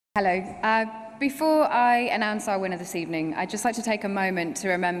Hello. Before I announce our winner this evening, I'd just like to take a moment to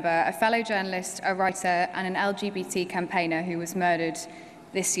remember a fellow journalist, a writer and an LGBT campaigner who was murdered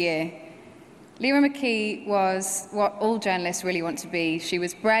this year. Lyra McKee was what all journalists really want to be. She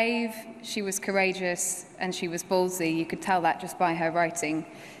was brave, she was courageous, and she was ballsy. You could tell that just by her writing.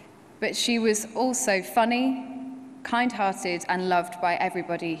 But she was also funny, kind-hearted, and loved by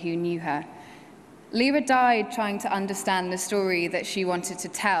everybody who knew her. Lyra died trying to understand the story that she wanted to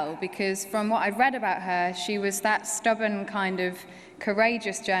tell, because from what I've read about her, she was that stubborn kind of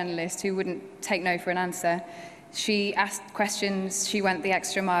courageous journalist who wouldn't take no for an answer. She asked questions, she went the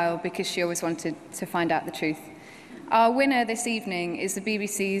extra mile because she always wanted to find out the truth. Our winner this evening is the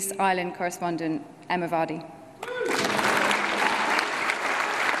BBC's Ireland correspondent, Emma Vardy.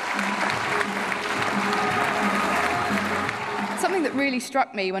 Something that really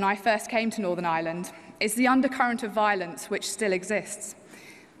struck me when I first came to Northern Ireland is the undercurrent of violence which still exists.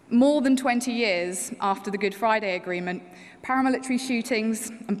 More than 20 years after the Good Friday Agreement, paramilitary shootings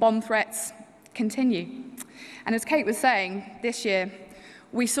and bomb threats continue. And as Kate was saying, this year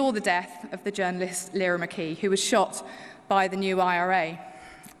we saw the death of the journalist Lyra McKee, who was shot by the new IRA.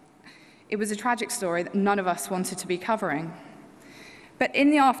 It was a tragic story that none of us wanted to be covering. But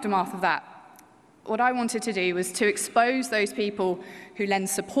in the aftermath of that, what I wanted to do was to expose those people who lend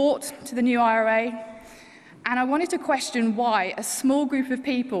support to the new IRA, and I wanted to question why a small group of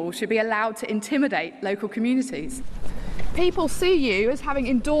people should be allowed to intimidate local communities. People see you as having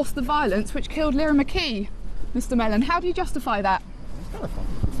endorsed the violence which killed Lyra McKee, Mr. Mellon. How do you justify that?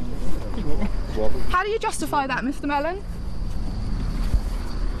 How do you justify that, Mr. Mellon?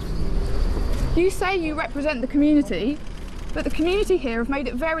 You say you represent the community, but the community here have made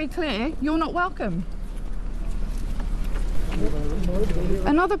it very clear you're not welcome.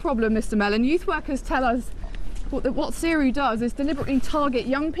 Another problem, Mr. Mellon, youth workers tell us what CERU does is deliberately target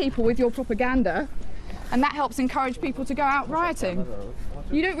young people with your propaganda, and that helps encourage people to go out rioting.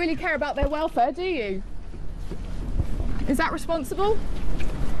 You don't really care about their welfare, do you? Is that responsible?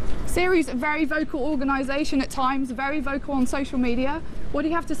 CERU's a very vocal organisation at times, very vocal on social media. What do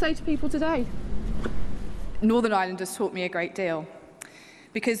you have to say to people today? Northern Ireland has taught me a great deal,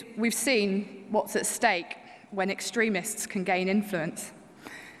 because we've seen what's at stake when extremists can gain influence.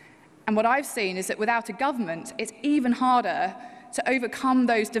 And what I've seen is that without a government, it's even harder to overcome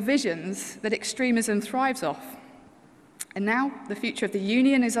those divisions that extremism thrives off. And now the future of the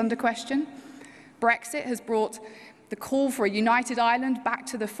Union is under question. Brexit has brought the call for a united Ireland back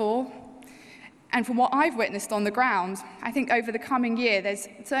to the fore. And from what I've witnessed on the ground, I think over the coming year there's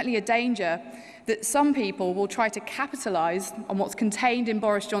certainly a danger that some people will try to capitalise on what's contained in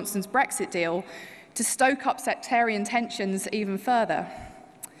Boris Johnson's Brexit deal to stoke up sectarian tensions even further.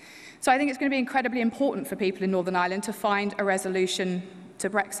 So I think it's going to be incredibly important for people in Northern Ireland to find a resolution to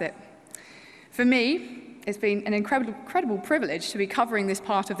Brexit. For me, it's been an incredible privilege to be covering this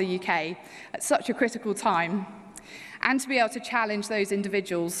part of the UK at such a critical time, and to be able to challenge those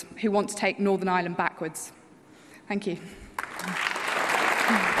individuals who want to take Northern Ireland backwards. Thank you.